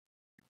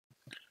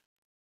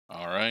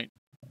Alright,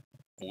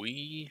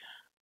 we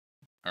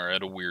are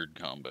at a weird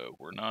combo.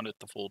 We're not at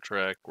the full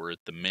track, we're at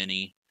the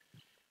mini.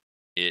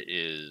 It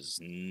is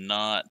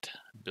not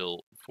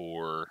built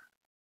for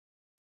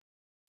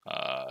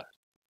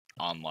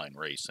online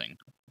racing,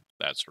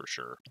 that's for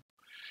sure.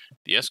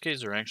 The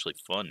SKs are actually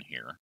fun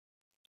here,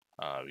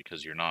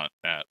 because you're not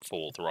at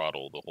full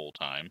throttle the whole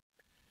time.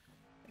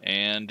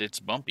 And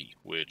it's bumpy,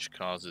 which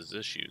causes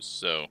issues.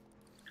 So,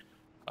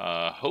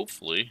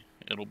 hopefully,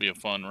 it'll be a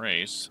fun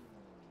race,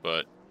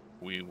 but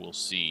we will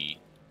see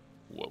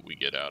what we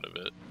get out of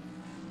it.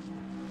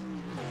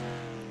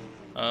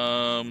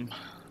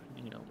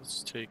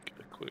 Let's take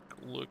a quick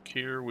look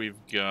here. We've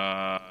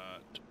got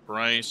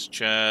Bryce,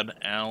 Chad,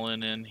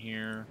 Allen in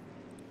here,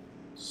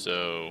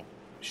 so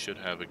we should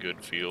have a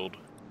good field.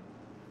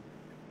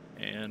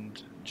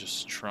 And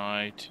just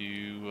try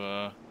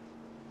to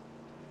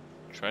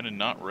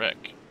not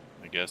wreck,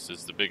 I guess,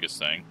 is the biggest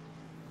thing.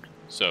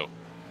 So,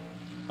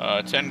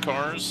 10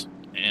 cars,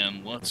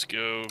 and let's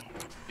go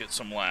get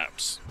some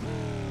laps.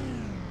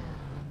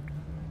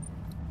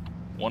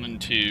 1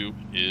 and 2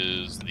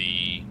 is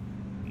the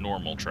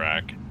normal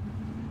track.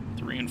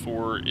 3 and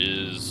 4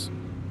 is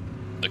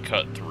the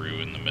cut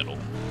through in the middle.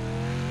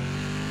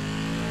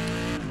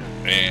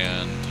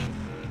 And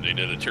they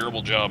did a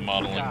terrible job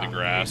modeling the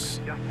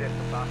grass.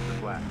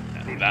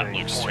 And that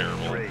looks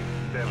terrible,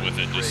 with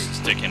it just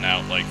sticking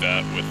out like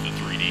that with the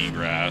 3D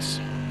grass.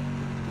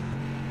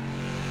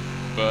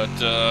 But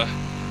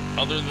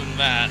other than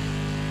that,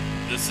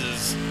 this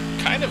is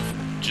kind of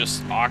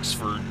just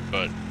Oxford,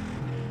 but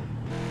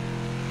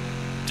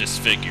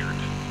disfigured,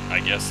 I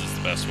guess is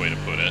the best way to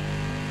put it.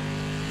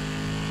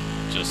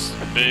 Just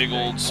a big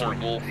old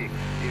circle,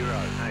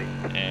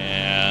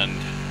 and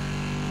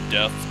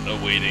death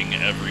awaiting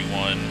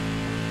everyone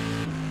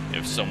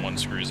if someone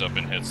screws up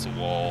and hits the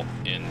wall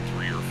in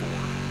 3 or 4.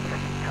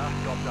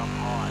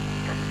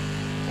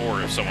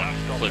 Or if someone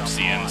clips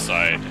the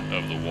inside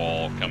of the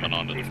wall coming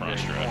onto the front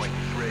stretch.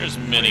 There's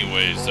many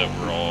ways that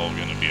we're all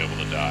going to be able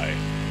to die,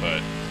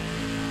 but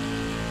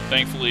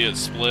thankfully it's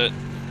split,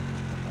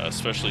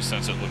 especially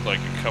since it looked like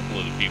a couple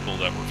of the people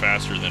that were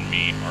faster than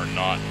me are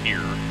not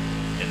here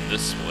in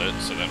this split,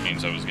 so that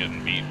means I was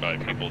getting beat by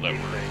people that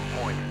were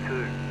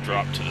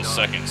dropped to the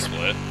second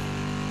split.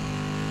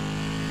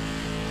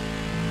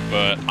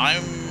 But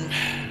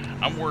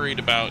I'm worried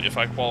about if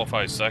I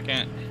qualify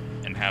second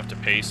and have to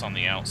pace on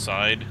the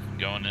outside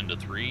going into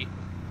 3.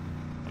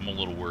 I'm a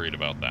little worried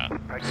about that. So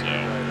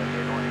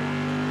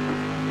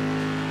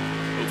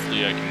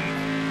hopefully I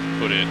can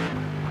put it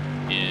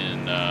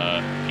in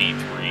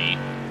P3,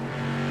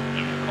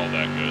 and we'll call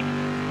that good.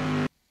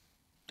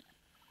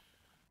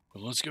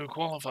 But let's go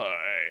qualify.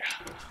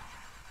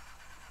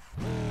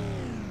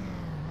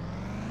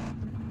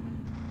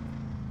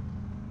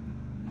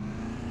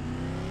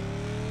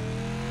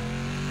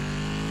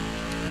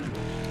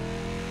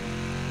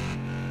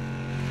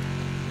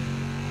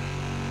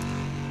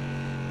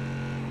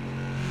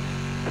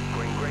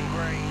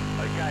 Green.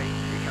 Okay,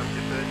 here comes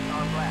your first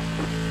time lap.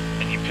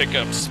 And you pick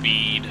up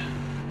speed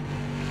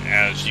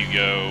as you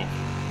go.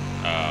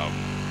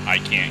 I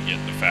can't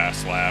get the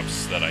fast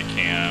laps that I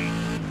can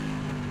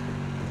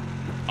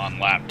on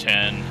lap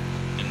 10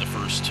 in the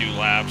first 2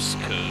 laps,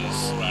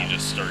 because you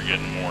just start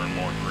getting more and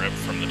more grip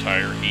from the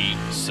tire heat.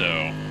 So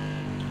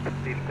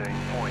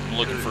I'm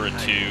looking for a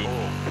 2.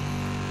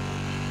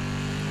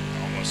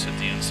 Almost hit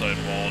the inside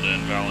wall to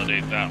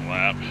invalidate that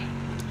lap.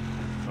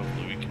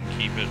 Hopefully we can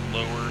keep it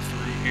lower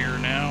through here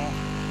now.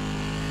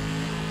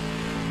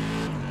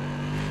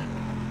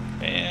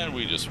 And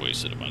we just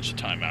wasted a bunch of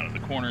time out of the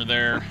corner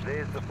there.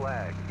 There's the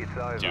flag. It's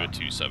over. Do a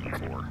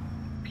 274.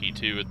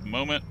 P2 at the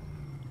moment.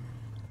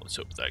 Let's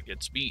hope that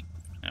gets beat.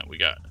 Now we're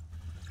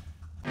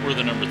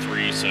the number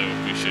 3, so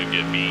we should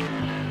get beat.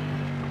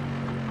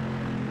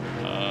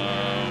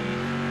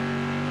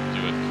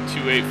 Do a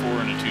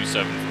 284 and a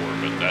 274,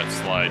 but that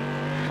slide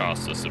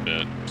cost us a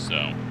bit,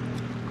 so.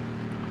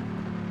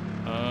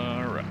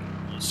 Alright,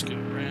 let's go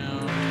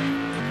around.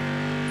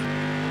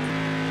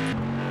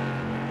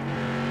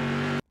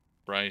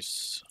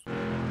 Bryce.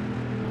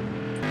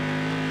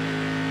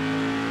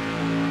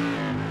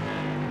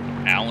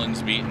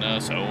 Allen's beating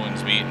us,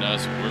 Owen's beating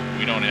us.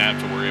 We don't have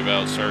to worry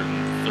about starting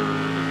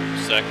 3rd or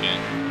 2nd.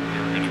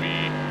 We're going to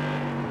be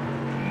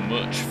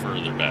much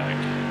further back.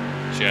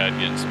 Chad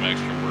getting some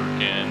extra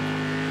work in,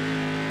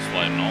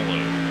 sliding all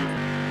over.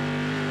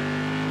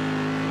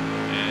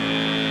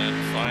 And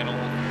final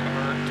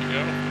car to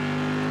go.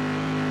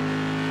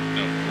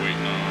 Nope,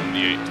 waiting on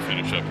the 8 to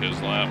finish up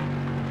his lap.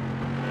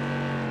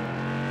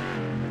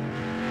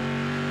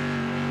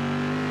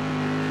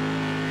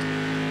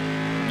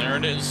 And there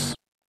it is.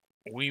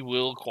 We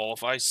will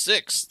qualify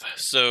 6th,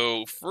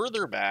 so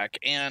further back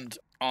and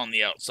on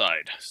the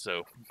outside,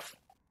 so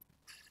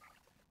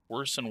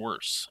worse and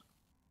worse.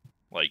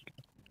 Like,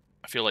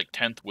 I feel like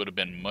 10th would have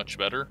been much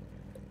better,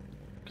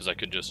 because I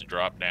could just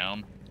drop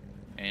down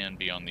and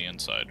be on the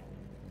inside.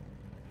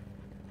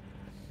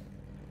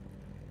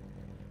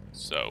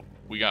 So,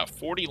 we got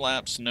 40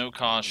 laps, no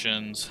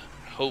cautions.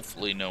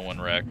 Hopefully no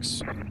one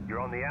wrecks, You're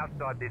on the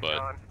outside this but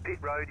time. Pit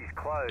road is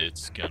closed.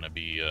 it's gonna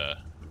be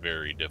a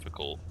very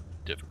difficult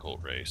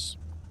race.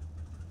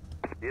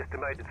 The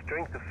estimated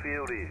strength of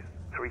field is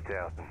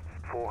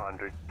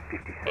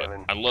 3,457. But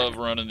I love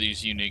running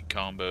these unique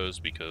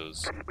combos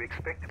because We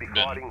expect to be I've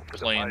fighting been for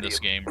the playing this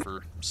podium. game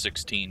for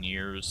 16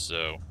 years,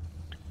 so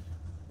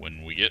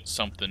when we get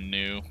something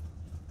new,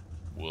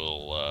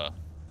 we'll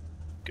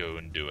go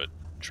and do it,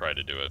 try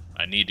to do it.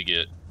 I need to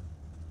get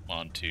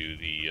onto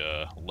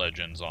the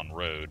Legends on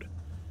Road,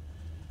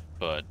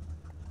 but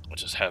I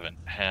just haven't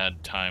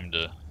had time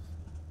to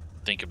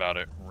think about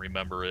it,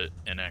 remember it,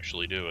 and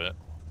actually do it.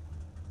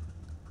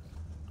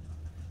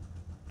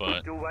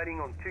 But Still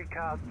waiting on 2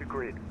 cars to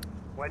grid.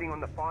 Waiting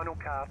on the final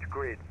car to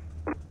grid.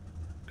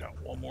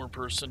 got one more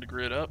person to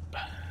grid up.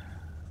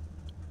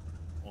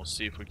 We'll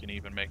see if we can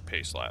even make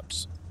pace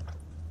laps.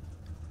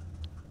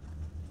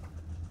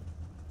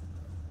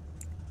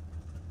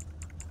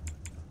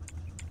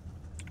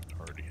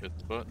 Already hit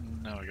the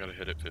button, now I gotta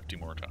hit it 50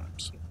 more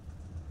times.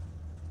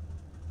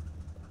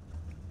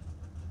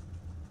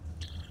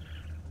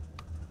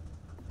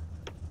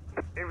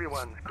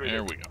 Everyone's gridded.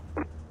 There we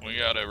go. We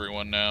got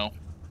everyone now.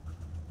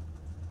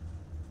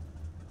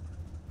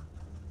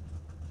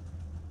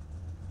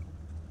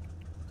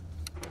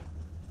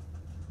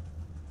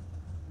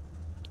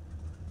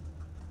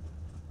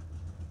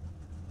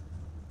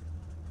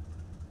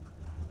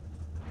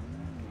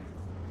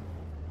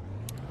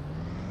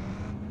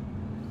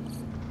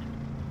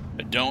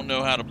 I don't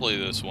know how to play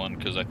this one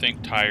because I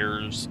think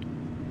tires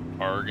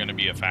are going to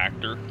be a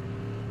factor.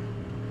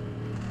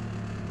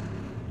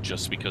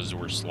 Just because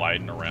we're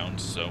sliding around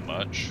so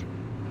much.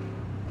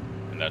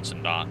 And that's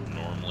not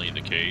normally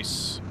the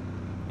case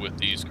with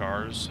these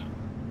cars.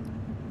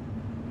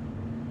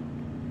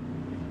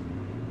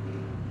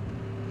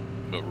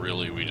 But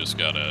really, we just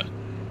gotta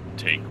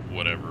take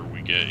whatever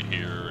we get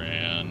here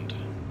and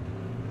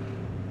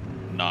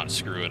not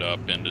screw it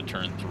up into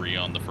turn 3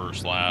 on the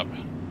first lap.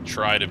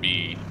 Try to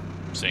be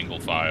single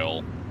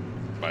file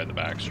by the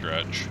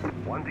backstretch.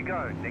 1 to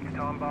go, next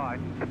time by.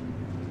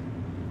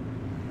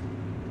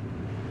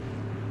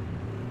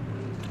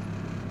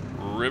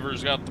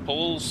 River's got the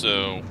pole,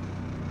 so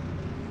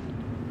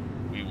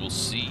we will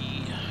see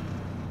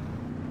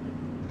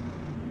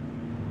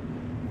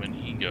when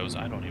he goes.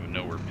 I don't even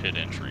know where pit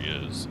entry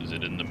is. Is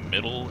it in the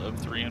middle of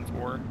 3 and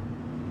 4?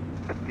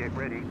 Get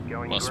ready,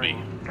 going Must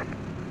green. be.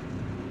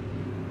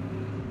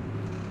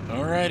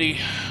 Alrighty.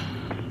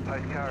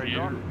 Post car is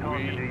Here on,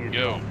 time to do we your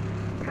go. job.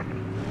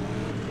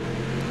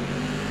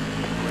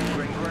 Green,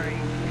 green, green.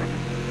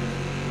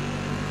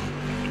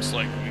 Looks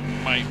like we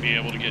might be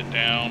able to get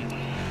down.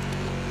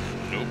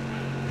 Nope.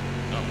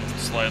 Not with a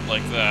slide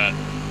like that.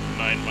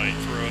 Mine might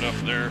throw it up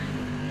there.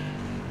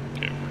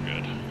 Okay, we're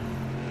good.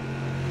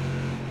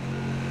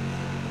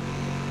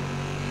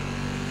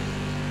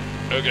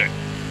 Okay.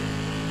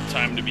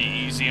 Time to be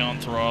easy on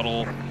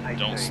throttle.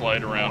 Don't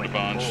slide around a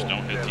bunch.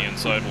 Don't hit the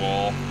inside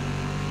wall.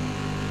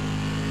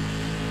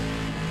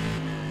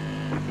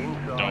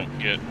 Inside. Don't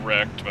get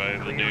wrecked by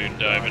the dude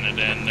diving it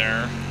in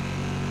there.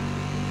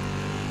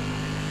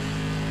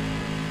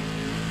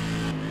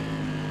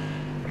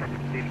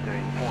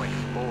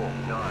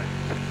 $15.49.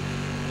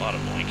 A lot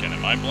of blinking.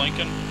 Am I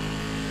blinking?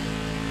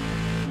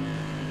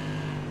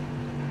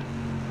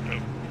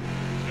 Nope.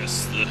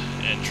 Missed the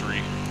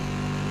entry.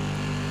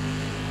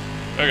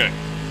 Okay.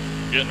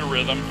 Getting a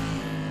rhythm.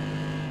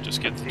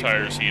 Just get the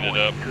tires heated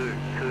up.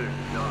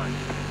 229.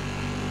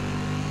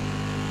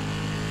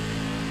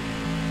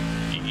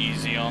 Be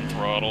easy on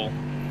throttle.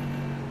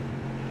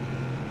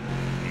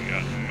 We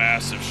got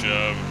massive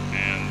shove,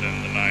 and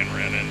then the 9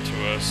 ran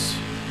into us.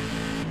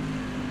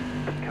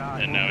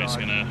 And now he's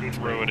gonna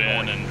throw it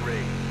in and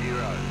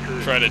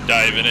try to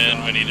dive it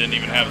in when he didn't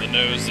even have the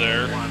nose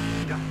there.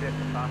 Just set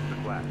the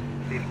fastest lap.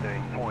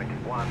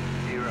 15.101.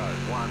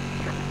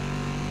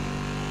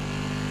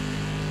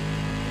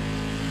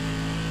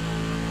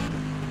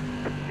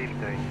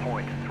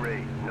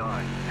 15.39.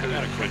 I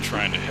gotta quit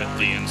trying to hit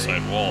the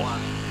inside wall.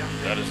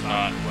 That is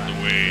not the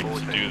way to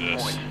do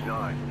this.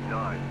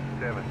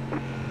 14.997.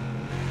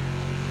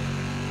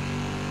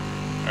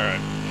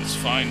 Alright, let's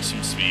find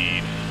some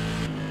speed.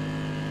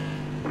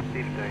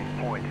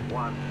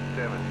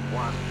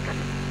 15.171.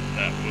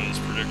 That was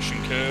prediction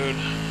code.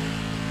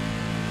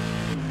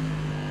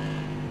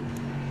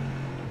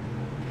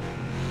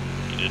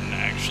 He didn't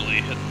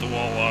actually hit the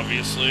wall,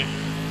 obviously.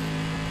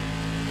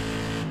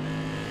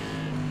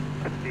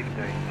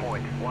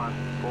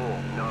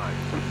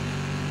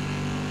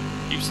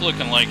 15.149. Keeps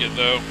looking like it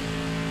though.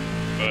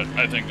 But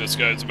I think this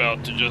guy's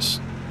about to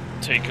just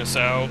take us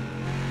out.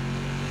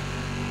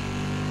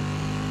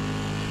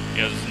 He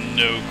has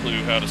no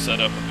clue how to set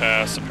up a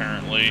pass,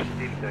 apparently.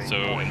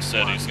 So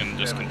instead he's going to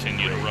just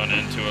continue to run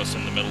into us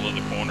in the middle of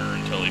the corner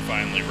until he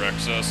finally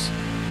wrecks us.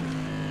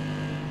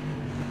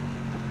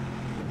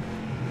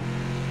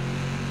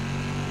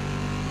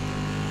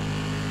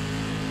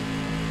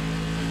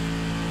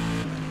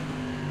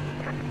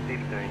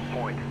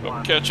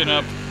 But catching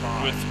up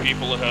with the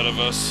people ahead of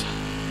us.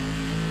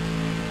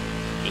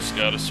 Just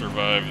gotta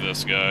survive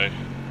this guy.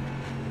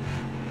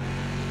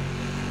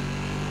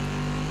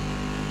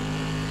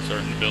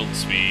 Starting to build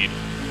speed.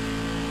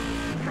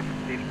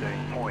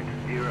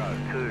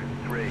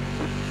 15.023.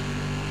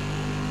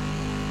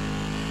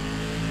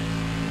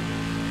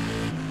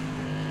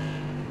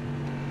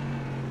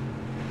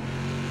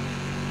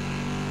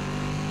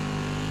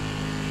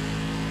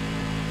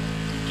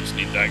 Just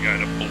need that guy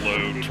to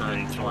blow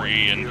turn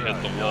 3 and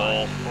hit the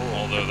wall,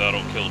 although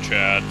that'll kill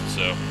Chad,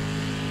 so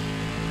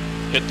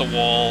hit the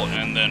wall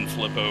and then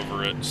flip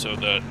over it so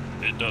that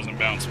it doesn't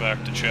bounce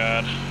back to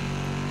Chad.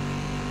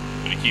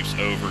 But he keeps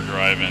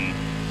overdriving.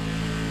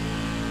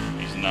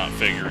 He's not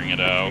figuring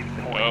it out.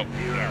 Oh,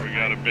 there we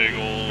got a big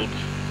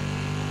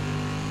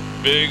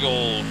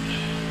old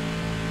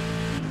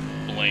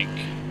blink.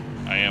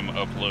 I am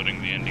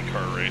uploading the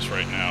IndyCar race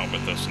right now,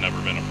 but that's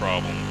never been a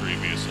problem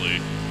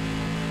previously.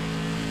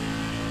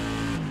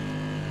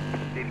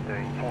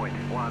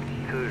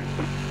 15.12.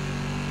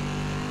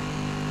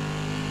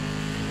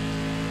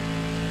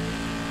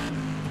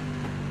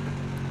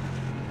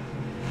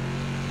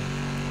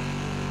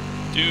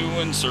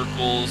 Doing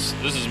circles.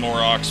 This is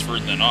more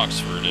Oxford than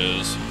Oxford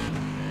is,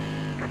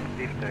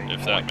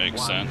 if that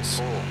makes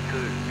sense.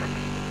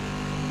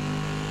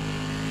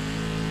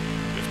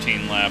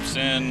 15 laps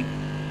in.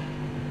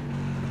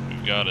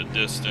 We've got a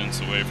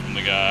distance away from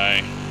the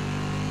guy.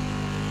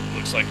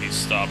 Looks like he's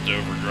stopped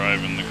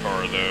overdriving the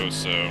car though,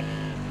 so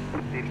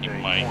he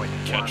might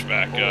catch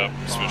back up,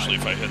 especially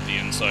if I hit the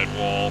inside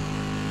wall.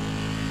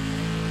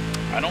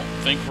 I don't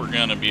think we're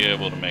gonna be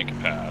able to make a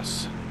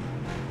pass.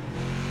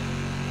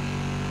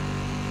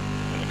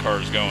 And the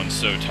car's going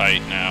so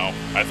tight now.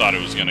 I thought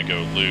it was gonna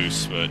go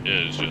loose, but it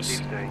is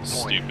just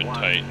stupid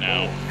tight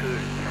now.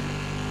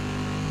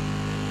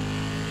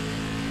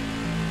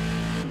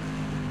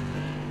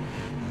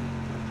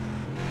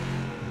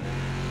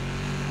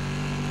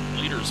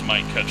 Leaders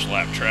might catch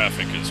lap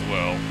traffic as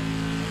well.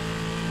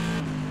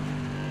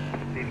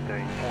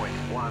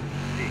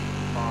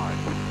 15.165.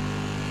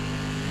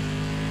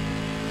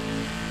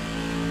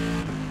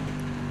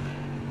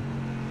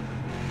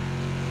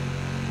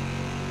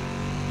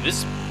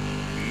 This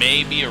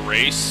may be a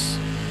race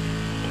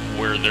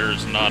where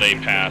there's not a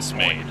pass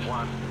made.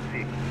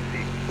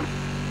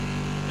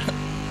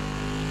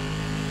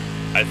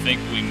 I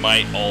think we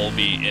might all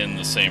be in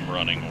the same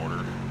running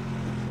order.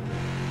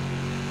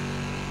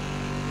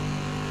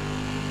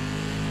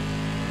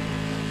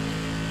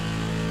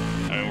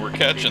 We're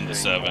catching the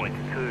 7,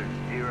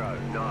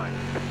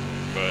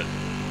 but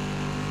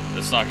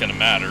that's not going to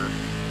matter.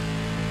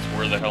 So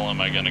where the hell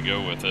am I going to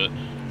go with it?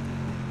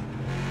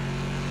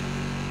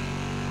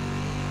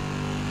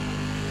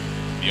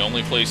 The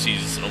only place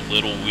he's a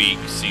little weak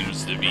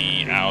seems to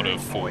be out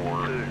of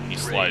 4. He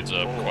slides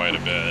up quite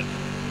a bit.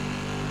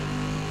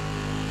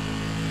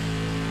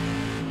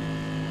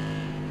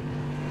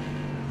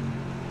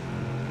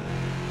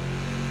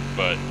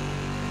 But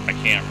I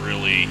can't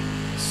really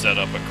set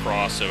up a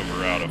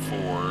crossover out of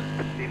 4.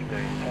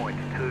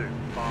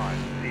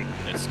 15.256.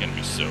 It's gonna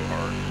be so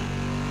hard.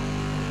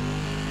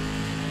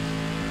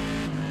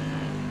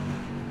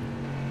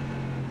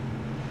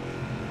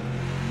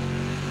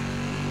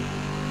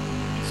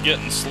 He's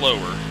getting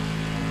slower.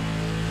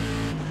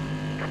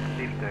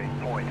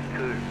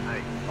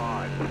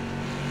 15.285.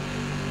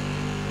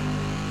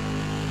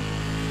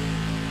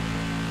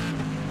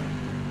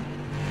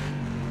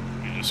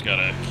 You just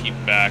gotta keep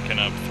backing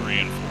up 3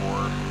 and 4.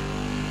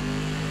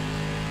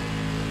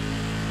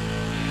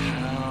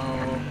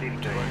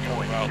 Do I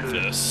go about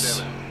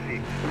this? I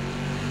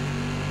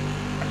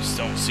just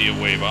don't see a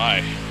way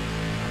by.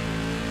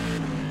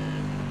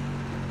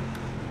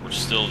 We're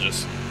still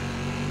just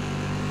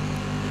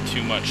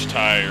too much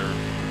tire,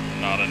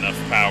 not enough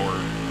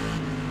power.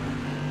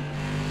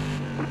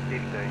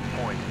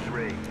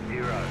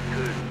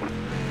 15.302.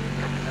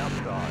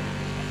 Outside.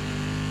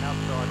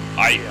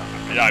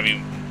 I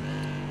mean,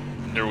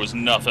 there was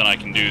nothing I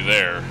can do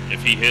there.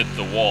 If he hit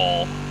the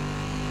wall,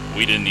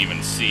 we didn't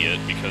even see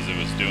it because it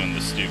was doing the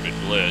stupid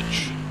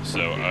glitch.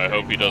 So I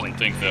hope he doesn't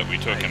think that we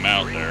took him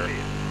out there.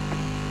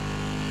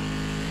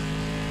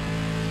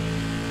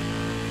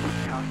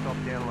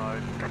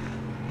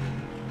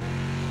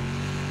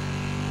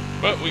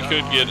 But we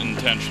could get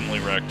intentionally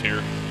wrecked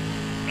here.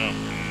 Oh,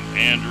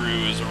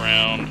 Andrew is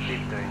around.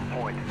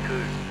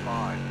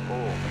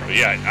 But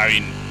yeah, I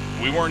mean,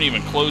 we weren't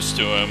even close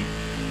to him.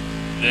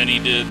 Then he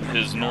did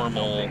his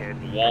normal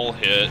wall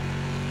hit,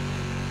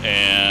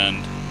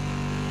 and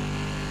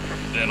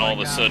then all of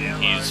a sudden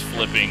he's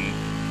flipping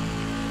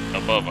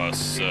above us,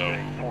 so.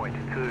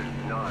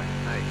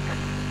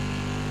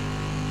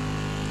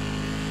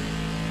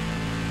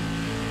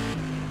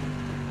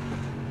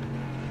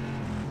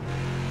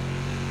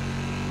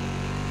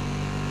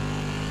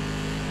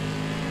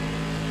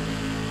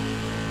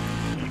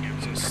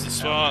 Gives us the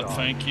spot,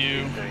 thank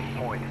you.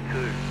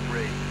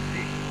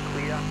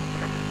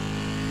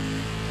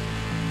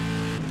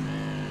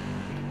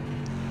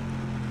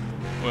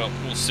 Well,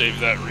 we'll save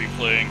that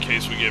replay in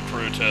case we get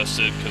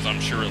protested, because I'm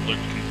sure it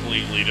looked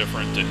completely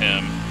different to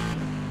him.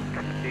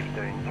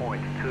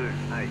 15.2.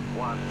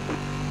 281.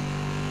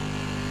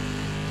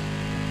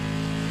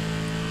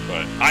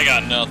 But I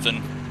got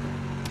nothing.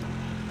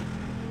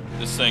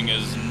 This thing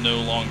is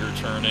no longer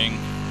turning.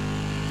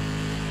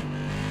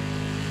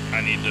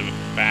 I need to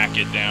back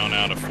it down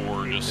out of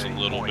 4 just a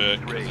little bit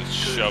because it's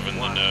shoving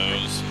the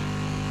nose.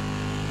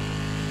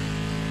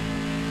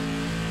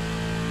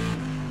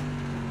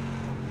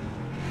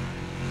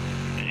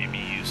 Maybe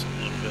use a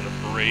little bit of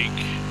brake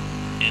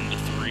into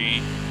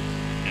 3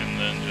 and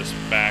then just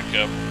back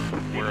up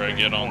where I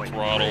get on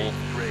throttle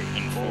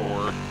in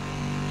 4.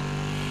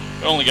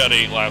 I only got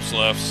 8 laps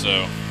left,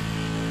 so.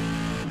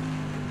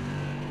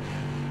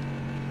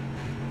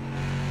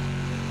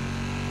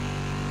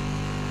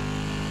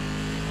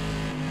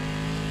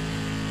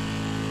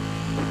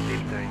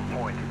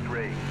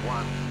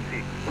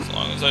 As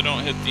long as I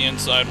don't hit the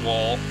inside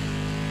wall.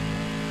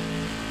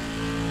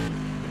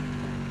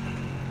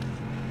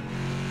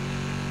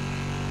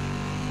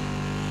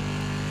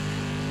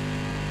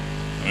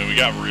 I mean, we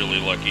got really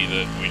lucky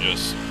that we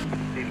just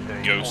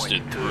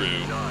ghosted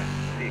through.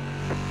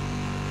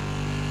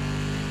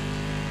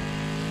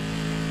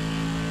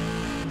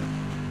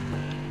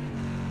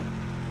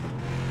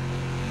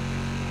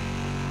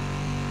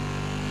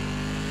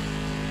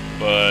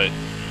 But,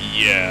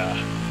 yeah.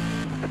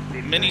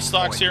 Mini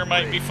stocks here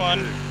might be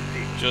fun,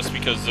 just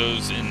because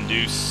those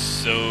induce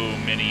so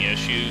many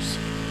issues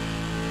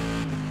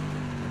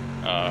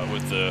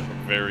with the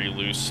very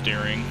loose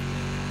steering.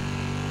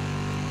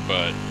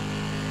 But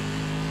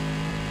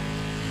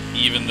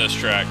even this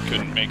track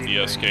couldn't make the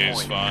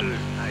SKs fun.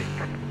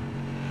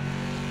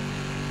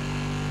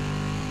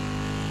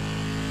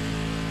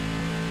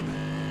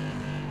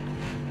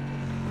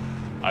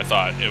 I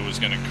thought it was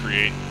going to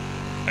create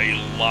a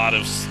lot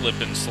of slip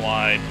and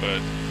slide,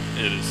 but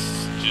it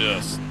is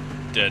just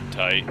dead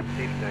tight.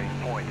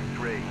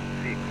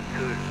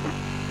 15.362.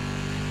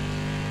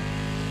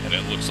 And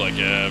it looks like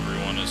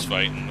everyone is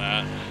fighting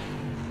that.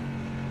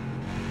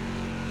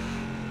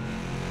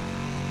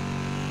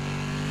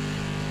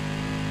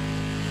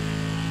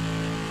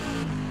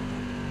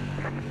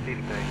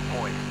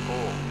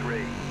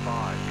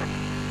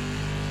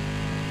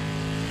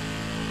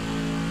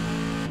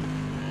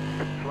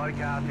 Slow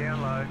car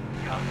down low.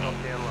 Cut off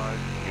down low.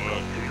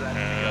 What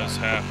has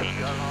happened?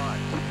 Go high.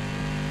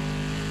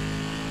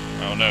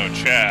 Oh no,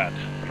 Chad.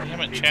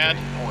 Damn it, Chad.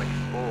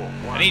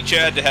 I need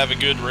Chad to have a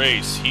good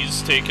race.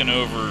 He's taken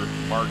over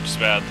Mark's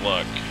bad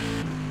luck.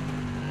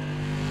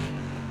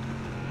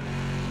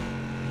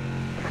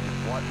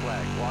 White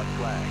flag, white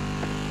flag.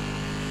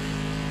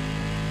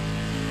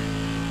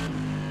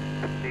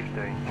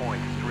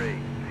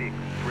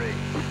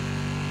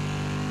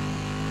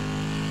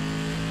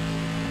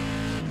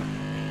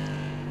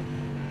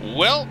 15.363.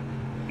 Well,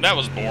 that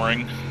was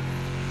boring.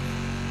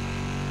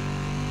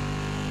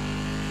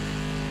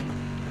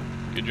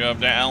 Good job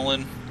to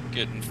Alan,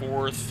 getting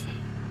 4th.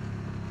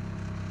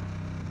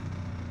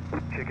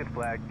 Checkered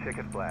flag,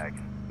 checkered flag.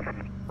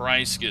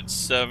 Bryce gets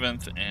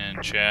 7th,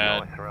 and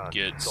Chad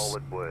gets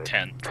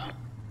 10th.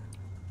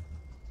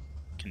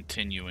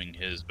 Continuing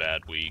his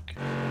bad week.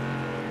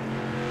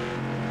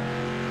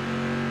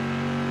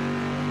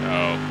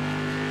 Oh,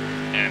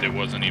 and it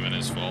wasn't even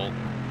his fault.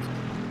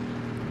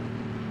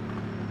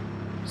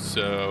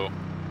 So,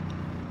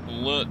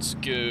 let's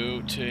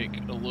go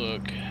take a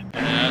look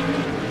at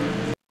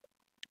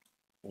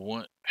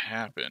what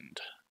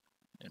happened,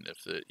 and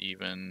if it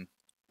even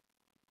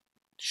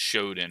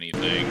showed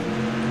anything.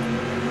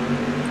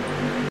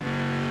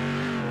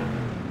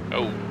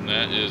 Oh,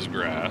 that is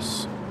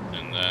grass,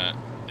 and that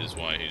is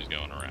why he's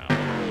going around.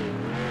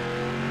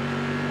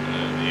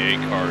 And the A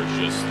car is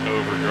just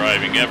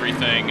overdriving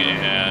everything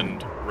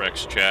and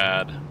wrecks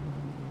Chad.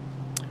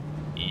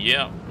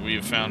 Yeah,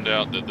 we've found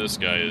out that this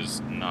guy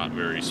is not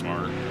very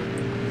smart.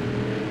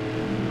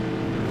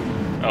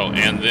 Oh,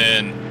 and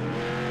then,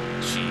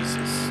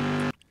 Jesus.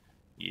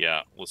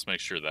 Yeah, let's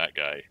make sure that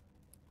guy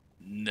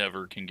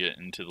never can get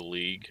into the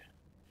league.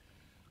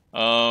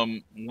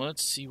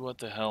 Let's see what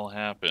the hell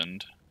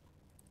happened.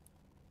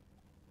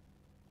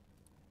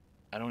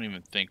 I don't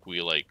even think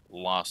we, like,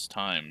 lost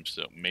time,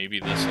 so maybe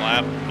this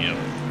lap? Yep.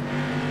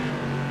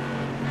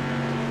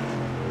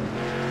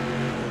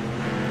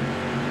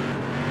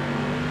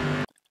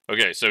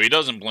 Okay, so he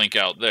doesn't blink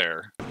out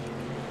there.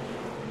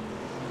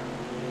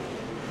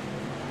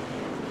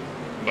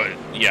 But,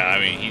 yeah, I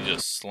mean, he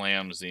just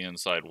slams the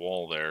inside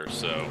wall there,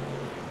 so.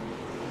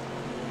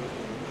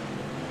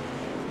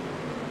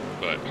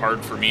 But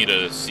hard for me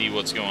to see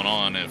what's going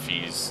on if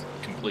he's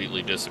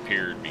completely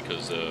disappeared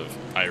because of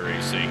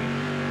iRacing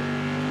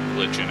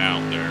glitching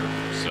out there,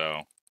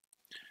 so.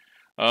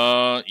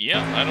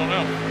 Yeah, I don't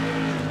know.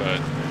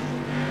 But,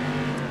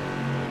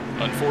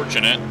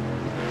 unfortunate.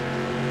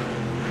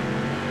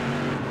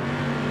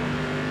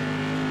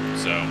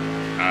 So,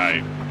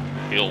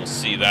 he'll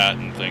see that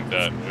and think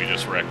that we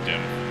just wrecked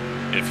him.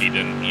 If he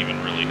didn't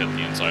even really hit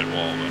the inside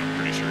wall, then I'm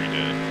pretty sure he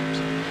did.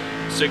 So,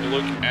 let's take a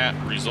look at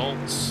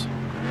results.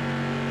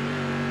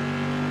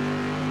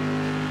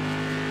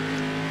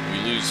 We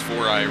lose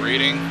 4i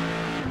rating.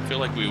 I feel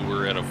like we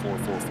were at a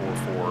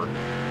 4444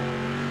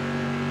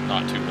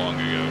 not too long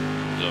ago,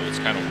 so it's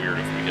kind of weird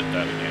if we hit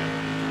that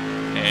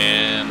again.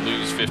 And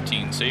lose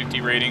 15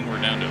 safety rating.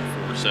 We're down to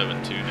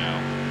 472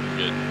 now.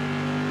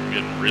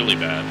 Getting really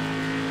bad.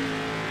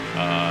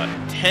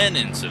 10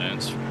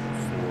 incidents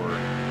for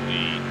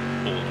the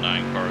old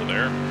 9 car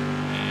there.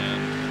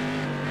 And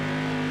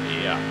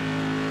yeah.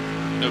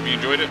 Hope you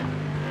enjoyed it.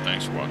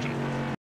 Thanks for watching.